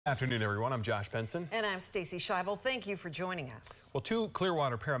Afternoon, everyone. I'm Josh Benson. And I'm Stacy Scheibel. Thank you for joining us. Well, 2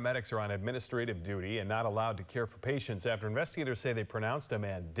 Clearwater paramedics are on administrative duty and not allowed to care for patients after investigators say they pronounced a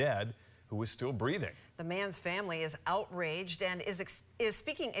man dead who was still breathing. The man's family is outraged and is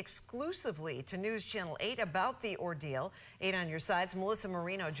speaking exclusively to News Channel 8 about the ordeal. 8 on your sides. Melissa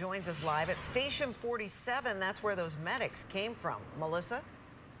Marino joins us live at Station 47. That's where those medics came from. Melissa?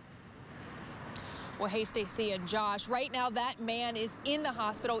 Well, hey, Stacy and Josh, right now that man is in the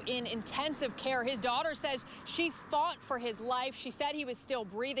hospital in intensive care. His daughter says she fought for his life. She said he was still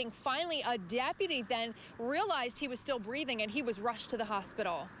breathing. Finally, a deputy then realized he was still breathing and he was rushed to the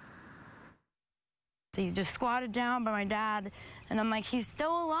hospital. He just squatted down by my dad and I'm like, he's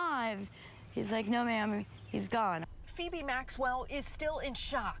still alive. He's like, no, ma'am, he's gone. Phoebe Maxwell is still in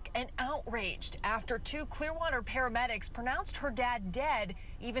shock and outraged after 2 Clearwater paramedics pronounced her dad dead,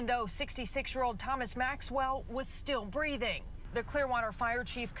 even though 66-year-old Thomas Maxwell was still breathing. The Clearwater fire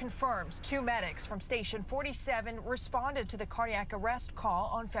chief confirms 2 medics from Station 47 responded to the cardiac arrest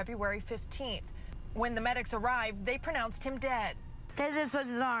call on February 15th. When the medics arrived, they pronounced him dead. Say this was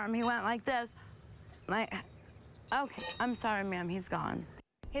his arm. He went like this. Like, okay, I'm sorry, ma'am, he's gone.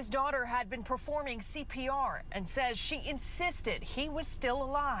 His daughter had been performing CPR and says she insisted he was still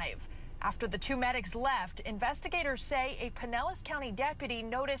alive. After the 2 medics left, investigators say a Pinellas County deputy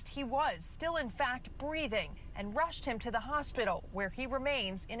noticed he was still in fact breathing and rushed him to the hospital where he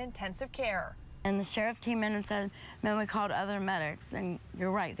remains in intensive care. And the sheriff came in and said, man, we called other medics, and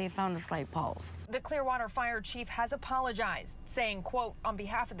you're right, they found a slight pulse. The Clearwater fire chief has apologized, saying, quote, on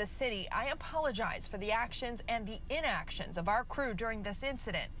behalf of the city, I apologize for the actions and the inactions of our crew during this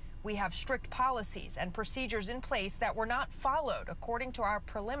incident. We have strict policies and procedures in place that were not followed according to our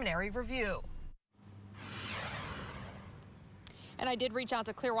preliminary review. And I did reach out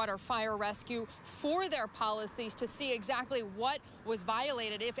to Clearwater Fire Rescue for their policies to see exactly what was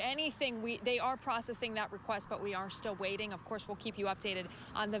violated. If anything, they are processing that request, but we are still waiting. Of course, we'll keep you updated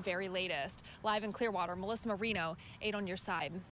on the very latest. Live in Clearwater, Melissa Marino, 8 on your side.